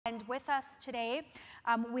And with us today,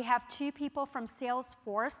 we have two people from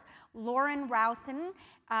Salesforce, Rowson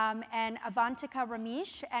and Avanthika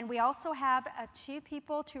Ramesh. And we also have two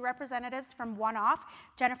representatives from One-Off,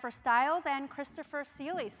 Jennifer Stiles and Christopher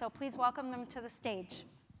Sealey. So please welcome them to the stage.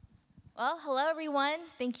 Well, hello everyone.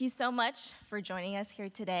 Thank you so much for joining us here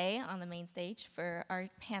today on the main stage for our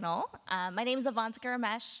panel. My name is Avanthika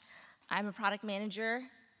Ramesh. I'm a product manager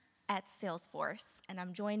at Salesforce, and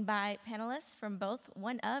I'm joined by panelists from both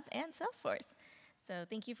One-Of and Salesforce. So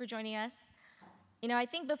thank you for joining us. You know, I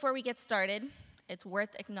think before we get started, it's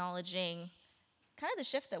worth acknowledging kind of the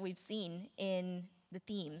shift that we've seen in the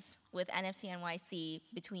themes with NFT.NYC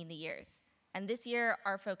between the years. And this year,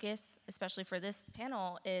 our focus, especially for this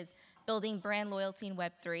panel, is building brand loyalty in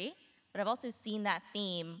Web3. But I've also seen that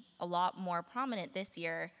theme a lot more prominent this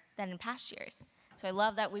year than in past years. So I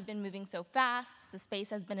love that we've been moving so fast. The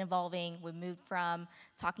space has been evolving. We've moved from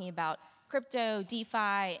talking about crypto,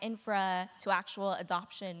 DeFi, infra, to actual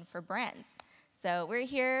adoption for brands. So we're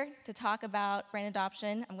here to talk about brand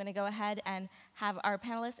adoption. I'm going to go ahead and have our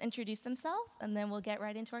panelists introduce themselves, and then we'll get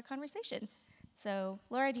right into our conversation. So,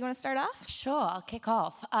 Laura, do you want to start off? Sure, I'll kick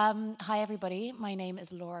off. Hi, everybody. My name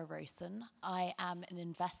is Rowson. I am an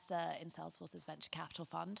investor in Salesforce's venture capital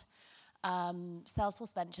fund.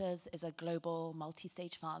 Salesforce Ventures is a global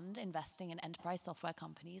multi-stage fund investing in enterprise software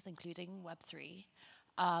companies, including Web3,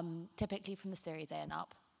 typically from the Series A and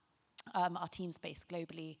up. Our team's based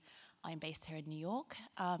globally. I'm based here in New York,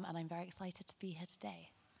 and I'm very excited to be here today.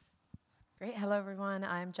 Great. Hello, everyone.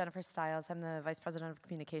 I'm Jennifer Stiles. I'm the Vice President of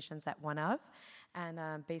Communications at One-Of,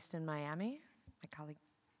 and based in Miami. My colleague.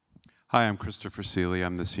 Hi, I'm Christopher Sealey.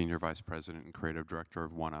 I'm the Senior Vice President and Creative Director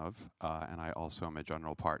of One-Of, and I also am a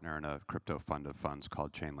general partner in a crypto fund of funds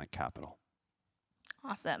called Chainlink Capital.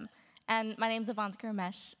 Awesome. And my name is Avanthika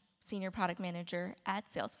Ramesh, Senior Product Manager at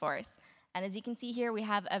Salesforce. And as you can see here, we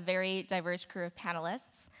have a very diverse crew of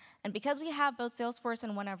panelists. And because we have both Salesforce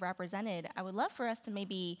and One-Of represented, I would love for us to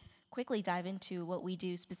maybe quickly dive into what we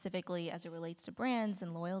do specifically as it relates to brands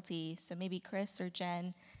and loyalty. So maybe Chris or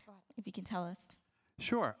Jen, if you can tell us.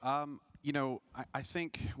 Sure. You know, I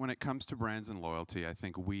think when it comes to brands and loyalty, I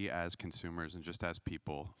think we as consumers and just as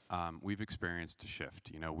people, we've experienced a shift.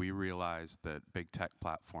 You know, we realize that big tech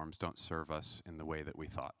platforms don't serve us in the way that we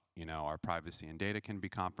thought. You know, our privacy and data can be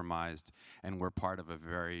compromised, and we're part of a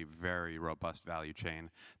very, very robust value chain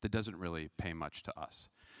that doesn't really pay much to us.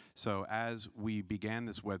 So as we began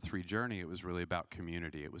this Web3 journey, it was really about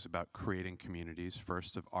community. It was about creating communities,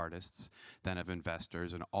 first of artists, then of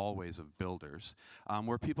investors, and always of builders,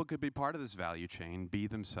 where people could be part of this value chain, be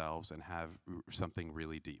themselves, and have something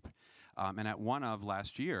really deep. And at One-Of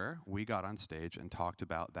last year, we got on stage and talked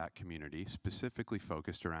about that community, specifically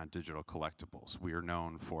focused around digital collectibles. We are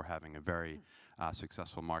known for having a very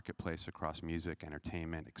successful marketplace across music,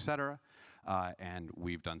 entertainment, et cetera. And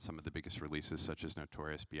we've done some of the biggest releases, such as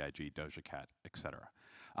Notorious B.I.G., Doja Cat, et cetera.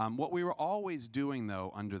 What we were always doing,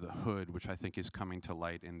 though, under the hood, which I think is coming to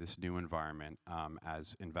light in this new environment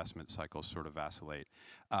as investment cycles sort of vacillate,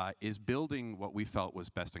 is building what we felt was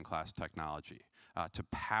best-in-class technology to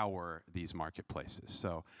power these marketplaces.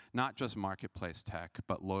 So not just marketplace tech,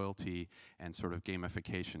 but loyalty and sort of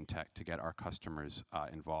gamification tech to get our customers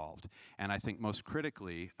involved. And I think most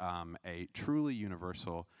critically, a truly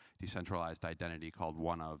universal decentralized identity called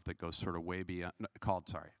One-Of that goes sort of way beyond,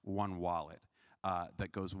 One Wallet.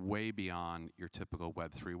 That goes way beyond your typical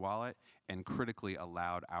Web3 wallet and critically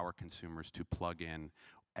allowed our consumers to plug in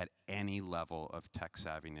at any level of tech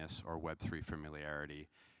savviness or Web3 familiarity,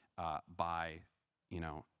 buy,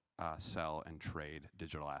 sell and trade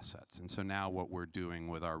digital assets. And so now what we're doing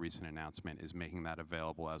with our recent announcement is making that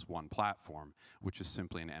available as one platform, which is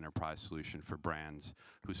simply an enterprise solution for brands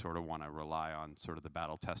who sort of want to rely on sort of the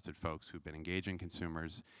battle-tested folks who've been engaging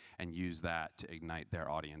consumers and use that to ignite their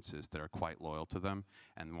audiences that are quite loyal to them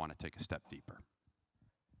and want to take a step deeper.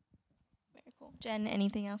 Very cool. Jen,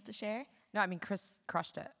 anything else to share? No, I mean, Chris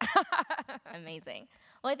crushed it. Amazing.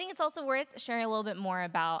 Well, I think it's also worth sharing a little bit more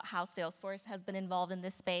about how Salesforce has been involved in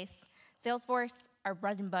this space. Salesforce, our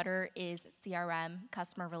bread and butter is CRM,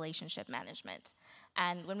 customer relationship management.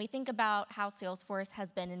 And when we think about how Salesforce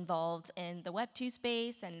has been involved in the Web2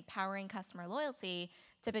 space and powering customer loyalty,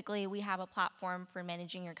 typically we have a platform for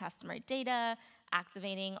managing your customer data,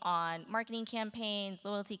 activating on marketing campaigns,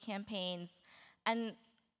 loyalty campaigns. And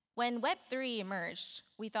when Web3 emerged,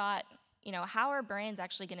 we thought, how are brands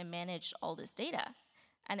actually going to manage all this data?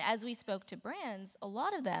 And as we spoke to brands, a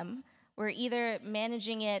lot of them were either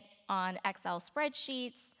managing it on Excel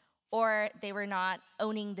spreadsheets or they were not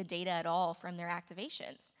owning the data at all from their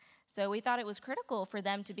activations. So we thought it was critical for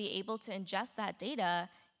them to be able to ingest that data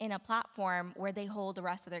in a platform where they hold the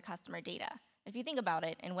rest of their customer data. If you think about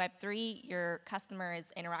it, in Web3, your customer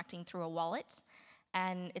is interacting through a wallet,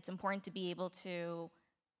 and it's important to be able to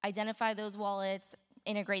identify those wallets,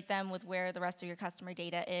 integrate them with where the rest of your customer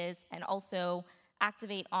data is, and also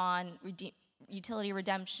activate on utility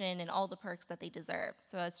redemption and all the perks that they deserve.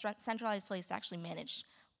 So a centralized place to actually manage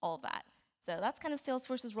all of that. So that's kind of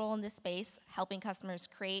Salesforce's role in this space, helping customers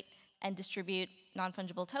create and distribute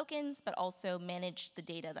non-fungible tokens, but also manage the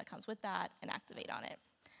data that comes with that and activate on it.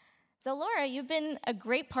 So Laura, you've been a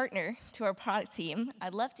great partner to our product team.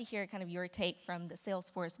 I'd love to hear kind of your take from the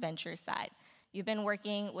Salesforce Ventures side. You've been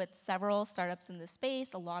working with several startups in this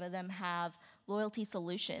space. A lot of them have loyalty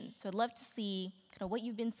solutions. So I'd love to see kind of what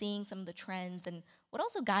you've been seeing, some of the trends, and what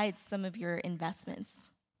also guides some of your investments.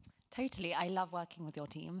 Totally. I love working with your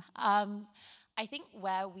team. I think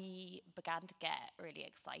where we began to get really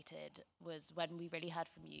excited was when we really heard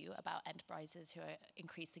from you about enterprises who are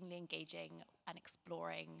increasingly engaging and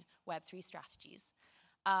exploring Web3 strategies.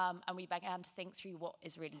 And we began to think through what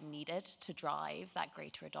is really needed to drive that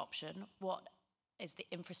greater adoption, what is the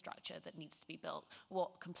infrastructure that needs to be built,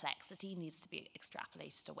 what complexity needs to be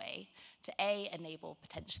extrapolated away to enable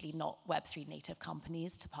potentially not Web3 native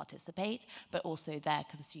companies to participate, but also their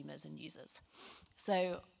consumers and users.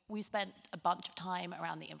 So we spent a bunch of time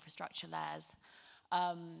around the infrastructure layers.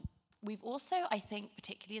 We've also, I think,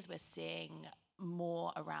 particularly as we're seeing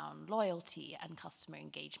more around loyalty and customer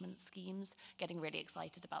engagement schemes, getting really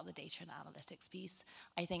excited about the data and analytics piece.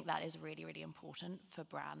 I think that is really, really important for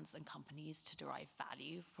brands and companies to derive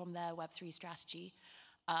value from their Web3 strategy.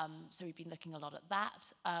 So we've been looking a lot at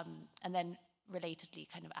that. And then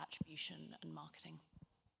relatedly, kind of attribution and marketing.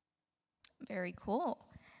 Very cool.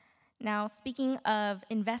 Now, speaking of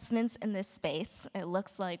investments in this space, it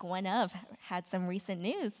looks like OneOf had some recent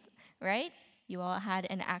news, right? You all had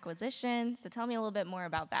an acquisition, so tell me a little bit more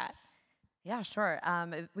about that. Yeah, sure.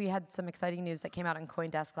 We had some exciting news that came out on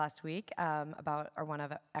CoinDesk last week about our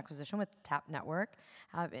OneOf acquisition with Tap Network,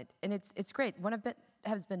 and it's great. OneOf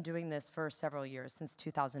has been doing this for several years, since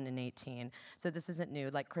 2018. So this isn't new.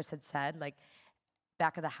 Like Chris had said, like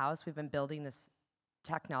back of the house, we've been building this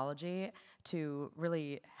technology to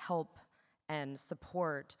really help and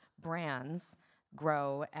support brands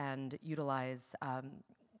grow and utilize a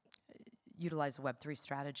Web3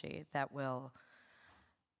 strategy that will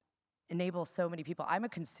enable so many people. I'm a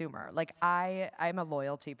consumer. Like I'm a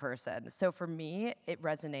loyalty person. So for me, it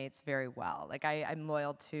resonates very well. Like I'm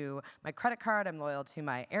loyal to my credit card, I'm loyal to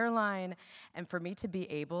my airline. And for me to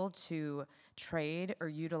be able to trade or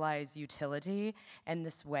utilize utility in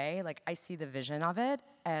this way, like I see the vision of it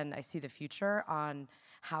and I see the future on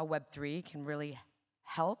how Web3 can really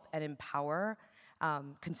help and empower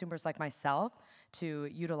consumers like myself to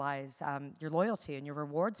utilize your loyalty and your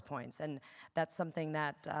rewards points. And that's something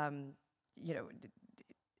that,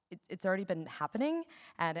 it's already been happening.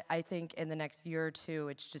 And I think in the next year or two,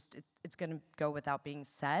 it's going to go without being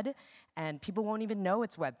said. And people won't even know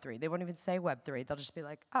it's Web3. They won't even say Web3. They'll just be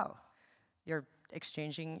like, oh, you're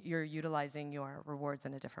utilizing your rewards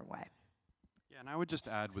in a different way. Yeah, and I would just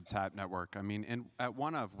add with Tap Network, I mean, at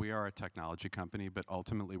OneOf, we are a technology company, but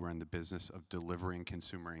ultimately we're in the business of delivering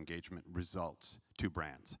consumer engagement results to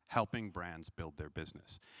brands, helping brands build their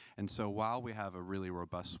business. And so while we have a really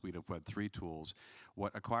robust suite of Web3 tools,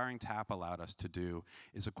 what acquiring Tap allowed us to do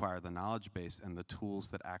is acquire the knowledge base and the tools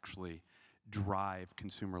that actually drive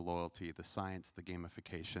consumer loyalty, the science, the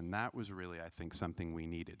gamification. That was really, I think, something we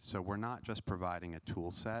needed. So we're not just providing a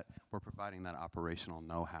tool set, we're providing that operational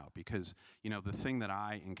know-how. Because, the thing that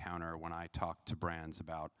I encounter when I talk to brands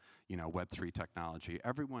about, Web3 technology,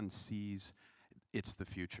 everyone sees it's the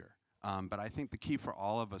future. But I think the key for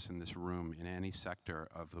all of us in this room, in any sector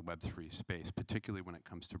of the Web3 space, particularly when it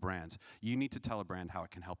comes to brands, you need to tell a brand how it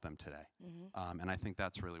can help them today. Mm-hmm. And I think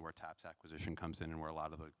that's really where Tap's acquisition comes in and where a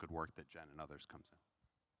lot of the good work that Jen and others comes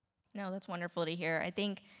in. No, that's wonderful to hear. I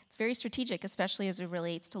think it's very strategic, especially as it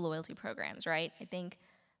relates to loyalty programs, right? I think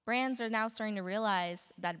brands are now starting to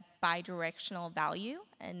realize that bi-directional value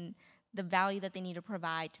and the value that they need to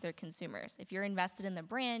provide to their consumers. If you're invested in the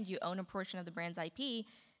brand, you own a portion of the brand's IP,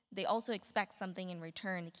 they also expect something in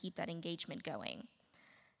return to keep that engagement going.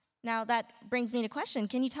 Now that brings me to a question.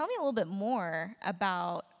 Can you tell me a little bit more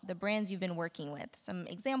about the brands you've been working with? Some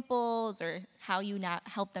examples or how you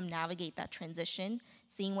help them navigate that transition,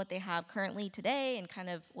 seeing what they have currently today and kind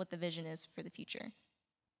of what the vision is for the future.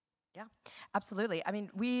 Yeah, absolutely. I mean,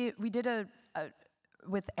 we did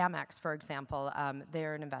with Amex, for example,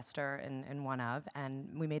 they're an investor in OneOf, and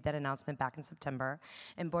we made that announcement back in September.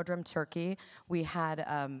 In Bodrum, Turkey, we had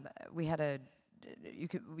a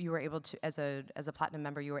you were able to, as a platinum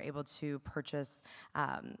member, you were able to purchase,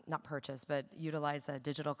 not purchase, but utilize a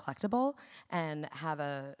digital collectible and have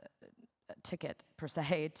a ticket per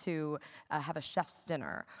se to have a chef's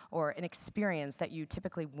dinner or an experience that you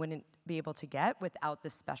typically wouldn't be able to get without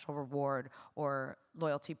this special reward or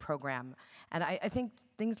loyalty program. And I think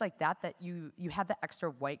things like that you have the extra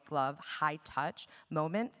white glove, high touch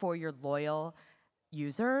moment for your loyal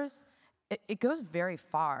users. It goes very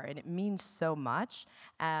far and it means so much.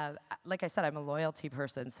 Like I said, I'm a loyalty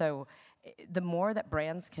person, so the more that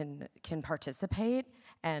brands can participate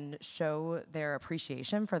and show their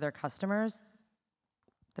appreciation for their customers,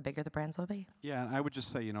 the bigger the brands will be. Yeah, and I would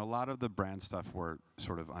just say, a lot of the brand stuff we're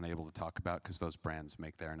sort of unable to talk about because those brands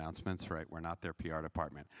make their announcements, right? We're not their PR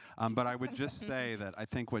department. But I would just say that I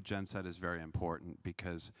think what Jen said is very important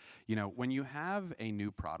because, when you have a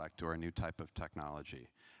new product or a new type of technology,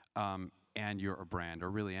 and you're a brand,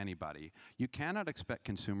 or really anybody, you cannot expect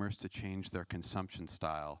consumers to change their consumption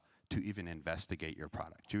style to even investigate your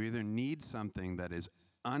product. You either need something that is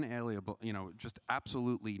unalienable, just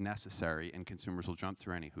absolutely necessary, and consumers will jump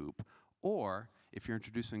through any hoop, or if you're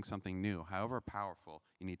introducing something new, however powerful,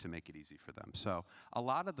 you need to make it easy for them. So a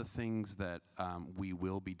lot of the things that we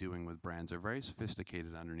will be doing with brands are very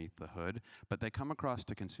sophisticated underneath the hood, but they come across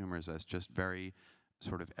to consumers as just very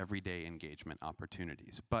sort of everyday engagement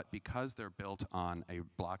opportunities. But because they're built on a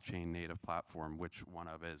blockchain native platform, which one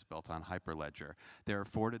of is built on Hyperledger, they're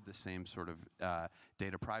afforded the same sort of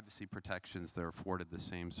data privacy protections, they're afforded the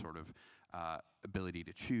same sort of ability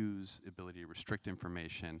to choose, ability to restrict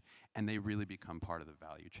information, and they really become part of the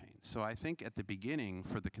value chain. So I think at the beginning,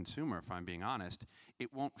 for the consumer, if I'm being honest,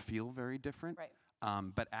 it won't feel very different. Right.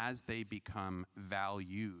 But as they become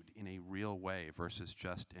valued in a real way versus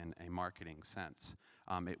just in a marketing sense,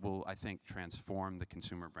 it will, I think, transform the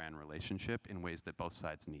consumer-brand relationship in ways that both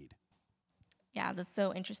sides need. Yeah, that's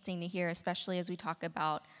so interesting to hear, especially as we talk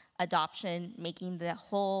about adoption, making the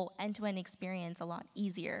whole end-to-end experience a lot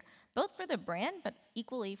easier, both for the brand, but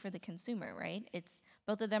equally for the consumer, right? It's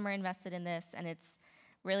both of them are invested in this, and it's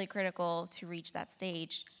really critical to reach that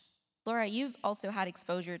stage. Laura, you've also had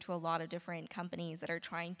exposure to a lot of different companies that are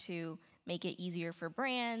trying to make it easier for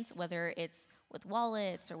brands, whether it's with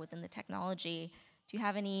wallets or within the technology. Do you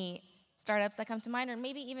have any startups that come to mind, or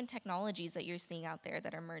maybe even technologies that you're seeing out there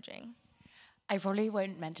that are emerging? I probably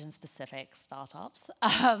won't mention specific startups,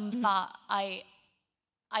 but I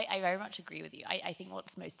very much agree with you. I think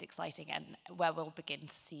what's most exciting and where we'll begin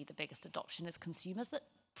to see the biggest adoption is consumers that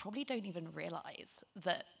probably don't even realize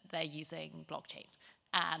that they're using blockchain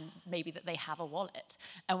and maybe that they have a wallet,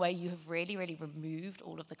 and where you have really, really removed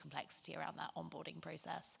all of the complexity around that onboarding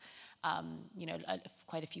process.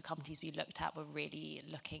 Quite a few companies we looked at were really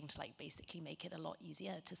looking to basically make it a lot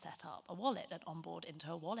easier to set up a wallet and onboard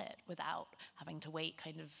into a wallet without having to wait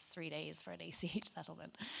kind of 3 days for an ACH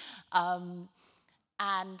settlement.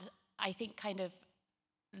 And I think kind of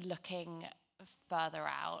looking further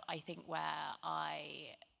out, I think where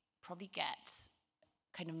I probably get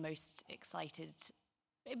kind of most excited,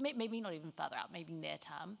 maybe not even further out, maybe near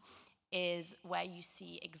term, is where you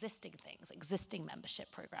see existing things, existing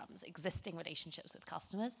membership programs, existing relationships with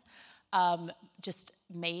customers, just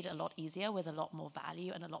made a lot easier with a lot more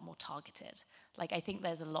value and a lot more targeted. I think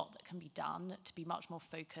there's a lot that can be done to be much more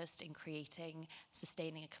focused in creating,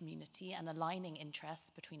 sustaining a community and aligning interests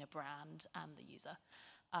between a brand and the user.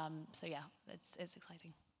 So yeah, it's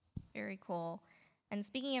exciting. Very cool. And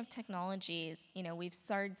speaking of technologies, we've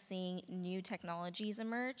started seeing new technologies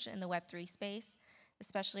emerge in the Web3 space,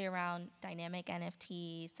 especially around dynamic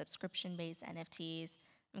NFTs, subscription-based NFTs.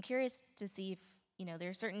 I'm curious to see if, there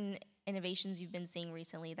are certain innovations you've been seeing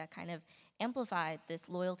recently that kind of amplify this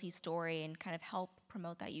loyalty story and kind of help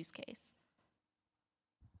promote that use case.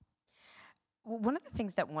 One of the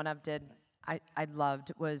things that OneUp did I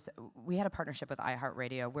loved was we had a partnership with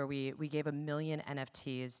iHeartRadio where we gave 1 million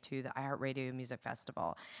NFTs to the iHeartRadio Music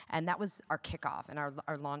Festival. And that was our kickoff and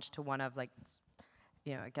our launch to OneUp,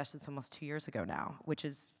 I guess it's almost 2 years ago now, which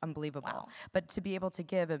is unbelievable. Wow. But to be able to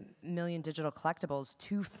give 1 million digital collectibles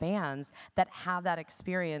to fans that have that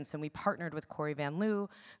experience, and we partnered with Corey Van Loo,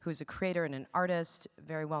 who's a creator and an artist,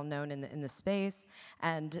 very well known in the space,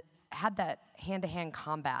 and had that hand-to-hand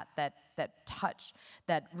combat, that touch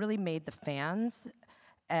that really made the fans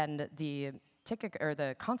and the ticket or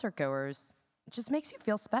the concert goers, it just makes you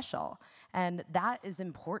feel special. And that is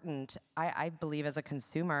important, I believe, as a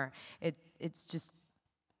consumer. It's just,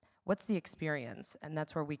 what's the experience? And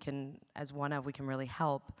that's where we can, as OneUp, we can really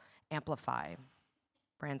help amplify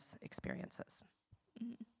brands' experiences.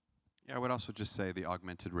 Yeah, I would also just say the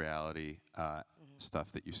augmented reality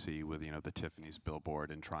stuff that you see with, the Tiffany's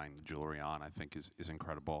billboard and trying the jewelry on, I think is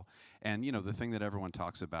incredible. And, the thing that everyone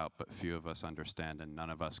talks about but few of us understand and none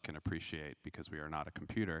of us can appreciate because we are not a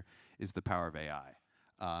computer is the power of AI.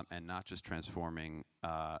 And not just transforming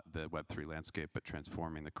the Web3 landscape, but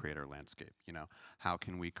transforming the creator landscape. How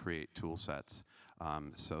can we create tool sets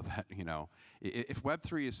so that, if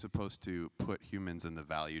Web3 is supposed to put humans in the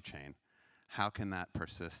value chain, how can that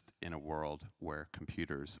persist in a world where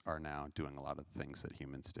computers are now doing a lot of the things that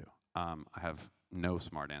humans do? I have no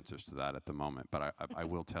smart answers to that at the moment, but I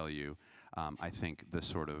will tell you, I think the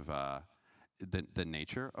sort of the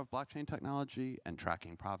nature of blockchain technology and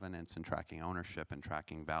tracking provenance and tracking ownership and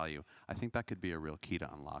tracking value, I think that could be a real key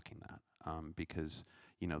to unlocking that. Because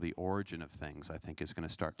the origin of things, I think, is going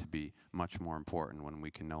to start to be much more important when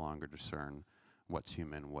we can no longer discern what's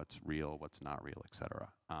human, what's real, what's not real, et cetera.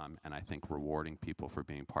 And I think rewarding people for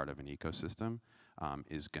being part of an ecosystem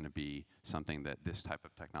is going to be something that this type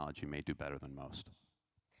of technology may do better than most.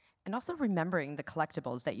 And also remembering the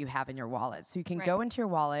collectibles that you have in your wallet. So you can Right. go into your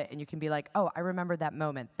wallet and you can be like, oh, I remember that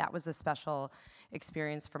moment. That was a special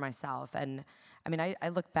experience for myself. And I mean, I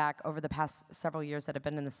look back over the past several years that I've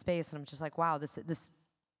been in the space and I'm just like, wow,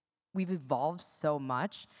 we've evolved so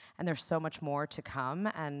much and there's so much more to come.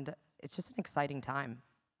 And it's just an exciting time.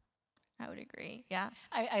 I would agree, yeah.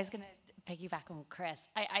 I was going to piggyback on Chris.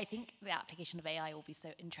 I think the application of AI will be so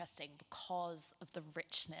interesting because of the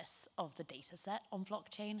richness of the data set on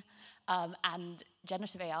blockchain. And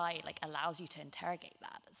generative AI allows you to interrogate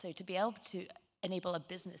that. So to be able to enable a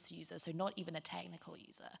business user, so not even a technical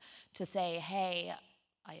user, to say, hey,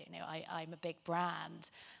 I'm a big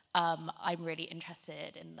brand. I'm really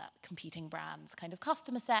interested in that competing brand's kind of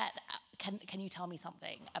customer set. Can you tell me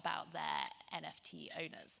something about their NFT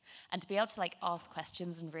owners? And to be able to ask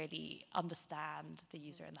questions and really understand the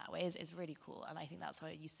user in that way is really cool. And I think that's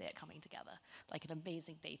where you see it coming together, like an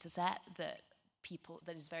amazing data set that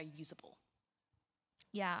is very usable.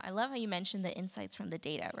 Yeah, I love how you mentioned the insights from the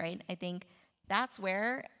data, right? I think that's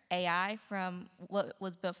where AI, from what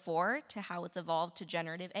was before to how it's evolved to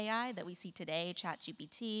generative AI that we see today,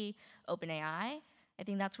 ChatGPT, OpenAI, I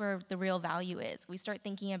think that's where the real value is. We start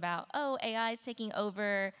thinking about, oh, AI is taking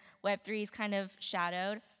over, Web3 is kind of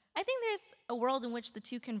shadowed. I think there's a world in which the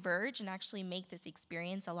two converge and actually make this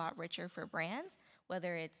experience a lot richer for brands,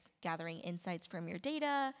 whether it's gathering insights from your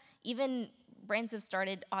data. Even brands have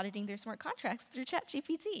started auditing their smart contracts through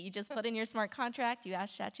ChatGPT. You just put in your smart contract, you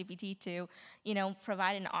ask ChatGPT to,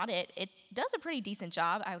 provide an audit. It does a pretty decent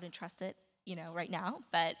job. I wouldn't trust it, right now,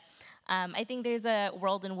 but I think there's a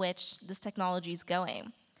world in which this technology is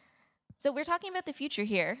going. So we're talking about the future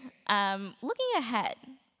here. Looking ahead,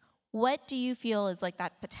 what do you feel is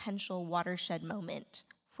that potential watershed moment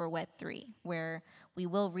for Web3, where we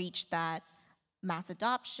will reach that mass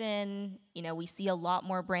adoption? We see a lot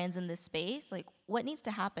more brands in this space. What needs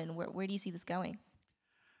to happen? Where do you see this going?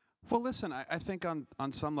 Well, listen, I think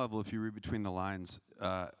on some level, if you read between the lines,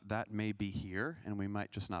 that may be here, and we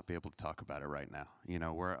might just not be able to talk about it right now.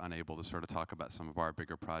 We're unable to sort of talk about some of our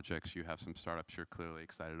bigger projects. You have some startups you're clearly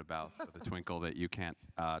excited about, the Twinkle that you can't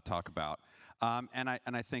talk about. And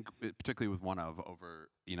I think, particularly with over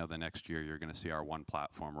the next year, you're going to see our one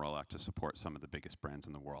platform roll out to support some of the biggest brands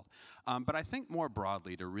in the world. But I think more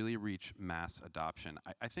broadly, to really reach mass adoption,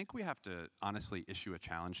 I think we have to honestly issue a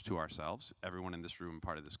challenge to ourselves, everyone in this room,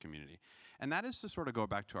 part of this community. And that is to sort of go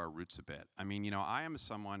back to our roots a bit. I mean, I am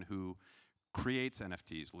someone who creates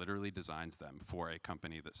NFTs, literally designs them for a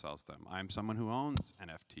company that sells them. I'm someone who owns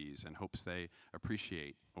NFTs and hopes they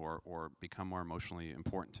appreciate or become more emotionally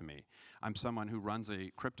important to me. I'm someone who runs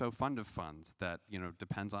a crypto fund of funds that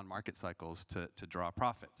depends on market cycles to draw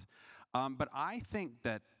profits. But I think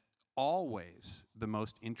that always the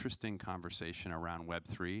most interesting conversation around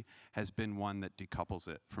Web3 has been one that decouples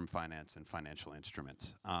it from finance and financial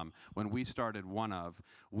instruments. When we started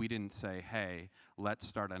we didn't say, hey, let's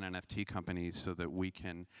start an NFT company so that we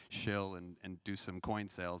can shill and do some coin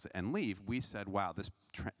sales and leave. We said, wow, this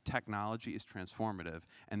technology is transformative,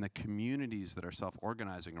 and the communities that are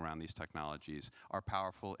self-organizing around these technologies are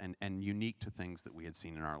powerful and unique to things that we had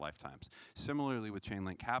seen in our lifetimes. Similarly, with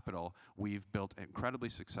Chainlink Capital, we've built an incredibly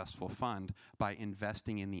successful fund by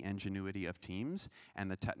investing in the ingenuity of teams and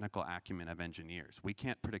the technical acumen of engineers. We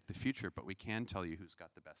can't predict the future, but we can tell you who's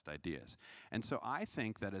got the best ideas. And so I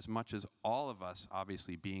think that as much as all of us,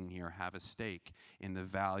 obviously being here, have a stake in the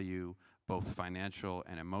value, both financial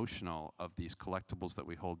and emotional, of these collectibles that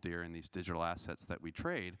we hold dear and these digital assets that we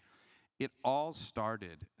trade, it all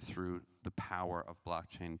started through the power of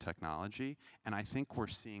blockchain technology, and I think we're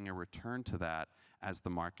seeing a return to that as the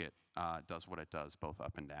market does what it does, both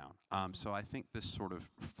up and down. So I think this sort of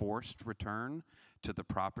forced return to the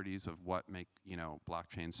properties of what make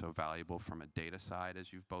blockchain so valuable from a data side,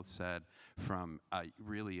 as you've both said, from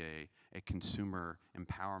really a consumer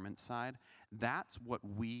empowerment side, that's what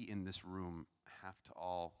we in this room have to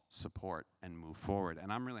all support and move forward.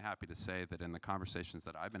 And I'm really happy to say that in the conversations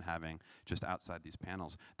that I've been having just outside these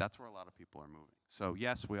panels, that's where a lot of people are moving. So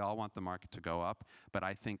yes, we all want the market to go up, but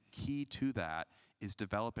I think key to that is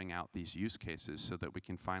developing out these use cases so that we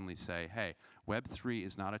can finally say, hey, Web3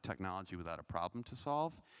 is not a technology without a problem to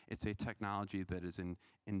solve. It's a technology that is an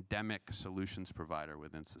endemic solutions provider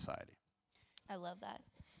within society. I love that.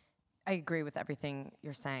 I agree with everything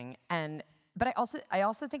you're saying. But I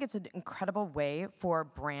also think it's an incredible way for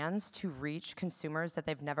brands to reach consumers that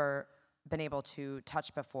they've never been able to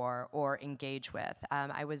touch before or engage with.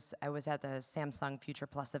 I was at the Samsung Future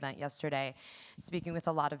Plus event yesterday, speaking with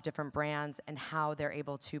a lot of different brands and how they're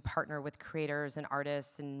able to partner with creators and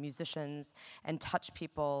artists and musicians and touch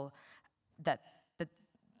people that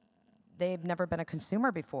they've never been a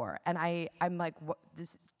consumer before. And I'm like,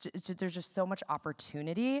 there's just so much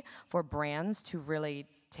opportunity for brands to really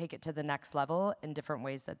take it to the next level in different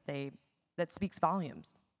ways that speaks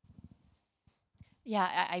volumes.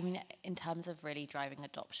 Yeah, I mean, in terms of really driving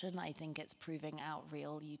adoption, I think it's proving out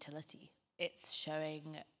real utility. It's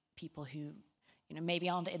showing people who, maybe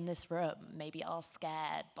aren't in this room, maybe are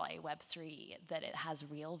scared by Web3, that it has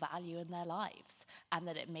real value in their lives and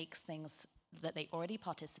that it makes things that they already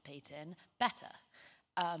participate in better.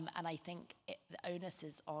 And I think the onus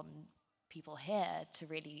is on people here to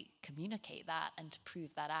really communicate that and to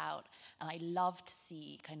prove that out. And I love to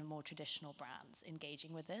see kind of more traditional brands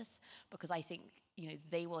engaging with this, because I think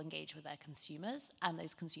they will engage with their consumers, and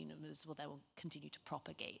those consumers will then continue to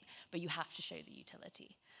propagate. But you have to show the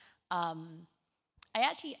utility. I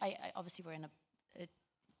obviously we're in a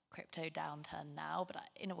crypto downturn now, but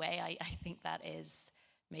in a way I think that is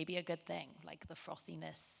maybe a good thing. Like, the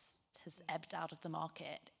frothiness has ebbed out of the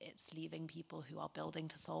market. It's leaving people who are building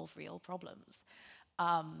to solve real problems.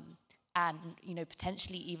 And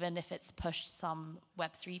potentially, even if it's pushed some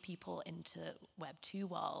Web3 people into Web2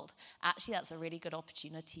 world, actually that's a really good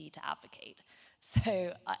opportunity to advocate.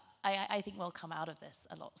 So I think we'll come out of this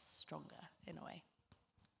a lot stronger in a way.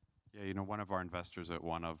 Yeah, one of our investors at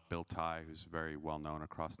One of, Bill Ty, who's very well known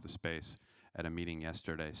across the space, at a meeting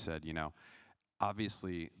yesterday said,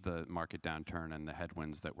 obviously, the market downturn and the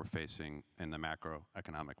headwinds that we're facing in the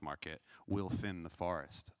macroeconomic market will thin the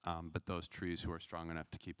forest. But those trees who are strong enough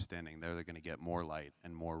to keep standing, they're going to get more light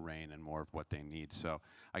and more rain and more of what they need. So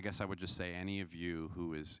I guess I would just say, any of you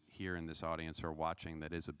who is here in this audience or watching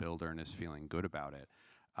that is a builder and is feeling good about it,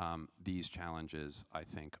 these challenges, I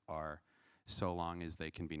think, are, so long as they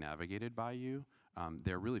can be navigated by you,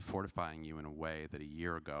 they're really fortifying you in a way that a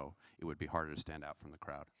year ago it would be harder to stand out from the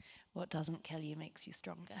crowd. What doesn't kill you makes you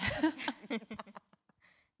stronger.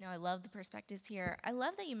 No, I love the perspectives here. I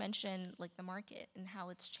love that you mentioned the market and how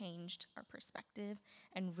it's changed our perspective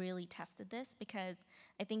and really tested this, because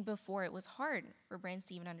I think before it was hard for brands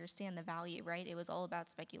to even understand the value, right? It was all about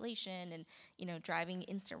speculation and driving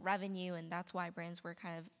instant revenue, and that's why brands were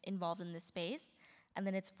kind of involved in this space. And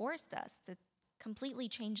then it's forced us to completely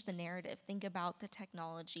change the narrative. Think about the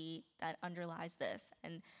technology that underlies this,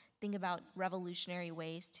 and think about revolutionary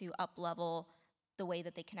ways to up-level the way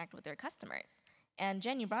that they connect with their customers. And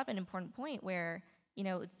Jen, you brought up an important point where,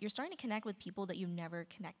 you're starting to connect with people that you've never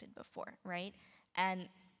connected before, right? And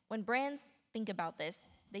when brands think about this,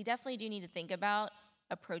 they definitely do need to think about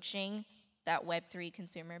approaching that Web3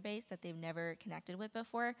 consumer base that they've never connected with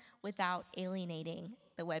before without alienating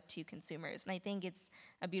the Web2 consumers. And I think it's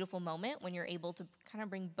a beautiful moment when you're able to kind of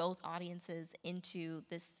bring both audiences into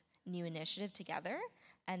this new initiative together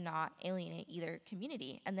and not alienate either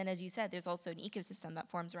community. And then, as you said, there's also an ecosystem that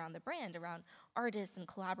forms around the brand, around artists and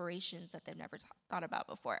collaborations that they've never thought about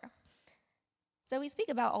before. So we speak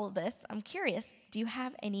about all of this. I'm curious, do you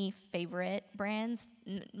have any favorite brands?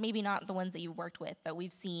 Maybe not the ones that you worked with, but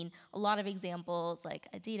we've seen a lot of examples like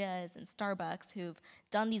Adidas and Starbucks who've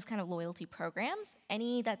done these kind of loyalty programs.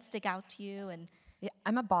 Any that stick out to you? And Yeah,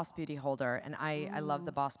 I'm a Boss Beauty holder, and I love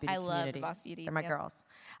the Boss Beauty community. I love the Boss Beauty. They're my girls.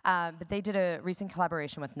 But they did a recent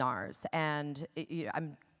collaboration with NARS, and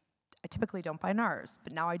I typically don't buy NARS,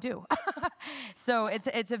 but now I do. So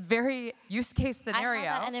it's a very use case scenario. I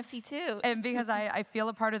have that NFT too. And because I feel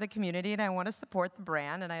a part of the community and I want to support the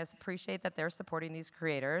brand, and I appreciate that they're supporting these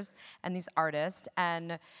creators and these artists.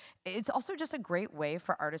 And it's also just a great way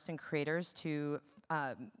for artists and creators to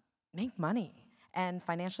make money and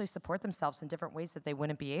financially support themselves in different ways that they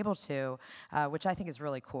wouldn't be able to, which I think is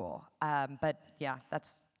really cool. But yeah,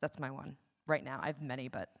 that's my one. right now. I have many,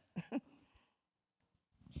 but.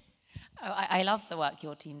 Oh, I love the work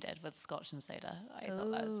your team did with Scotch and Soda. I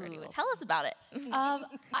thought that was really awesome. Tell us about it.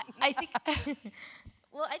 I think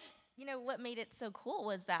Well, what made it so cool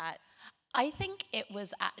was that I think it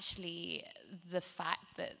was actually the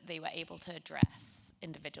fact that they were able to address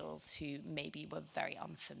individuals who maybe were very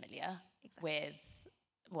unfamiliar with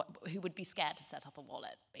who would be scared to set up a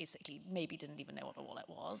wallet, basically, maybe didn't even know what a wallet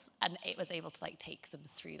was. And it was able to take them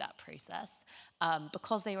through that process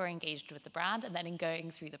because they were engaged with the brand. And then in going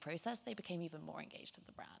through the process, they became even more engaged with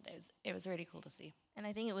the brand. It was really cool to see. And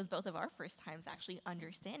I think it was both of our first times actually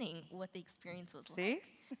understanding what the experience was See? like.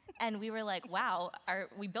 And we were like, wow,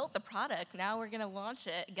 we built the product, now we're gonna launch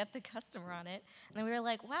it, get the customer on it. And then we were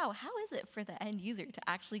like, wow, how is it for the end user to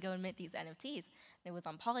actually go and mint these NFTs? And it was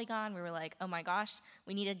on Polygon. We were like, oh my gosh,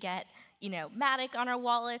 we need to get, Matic on our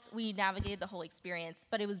wallets. We navigated the whole experience,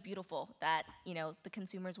 but it was beautiful that, the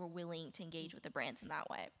consumers were willing to engage with the brands in that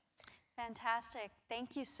way. Fantastic.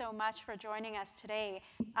 Thank you so much for joining us today.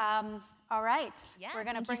 All right, Yeah, we're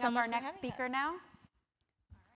going to thank you bring so up much our for next having speaker us. now.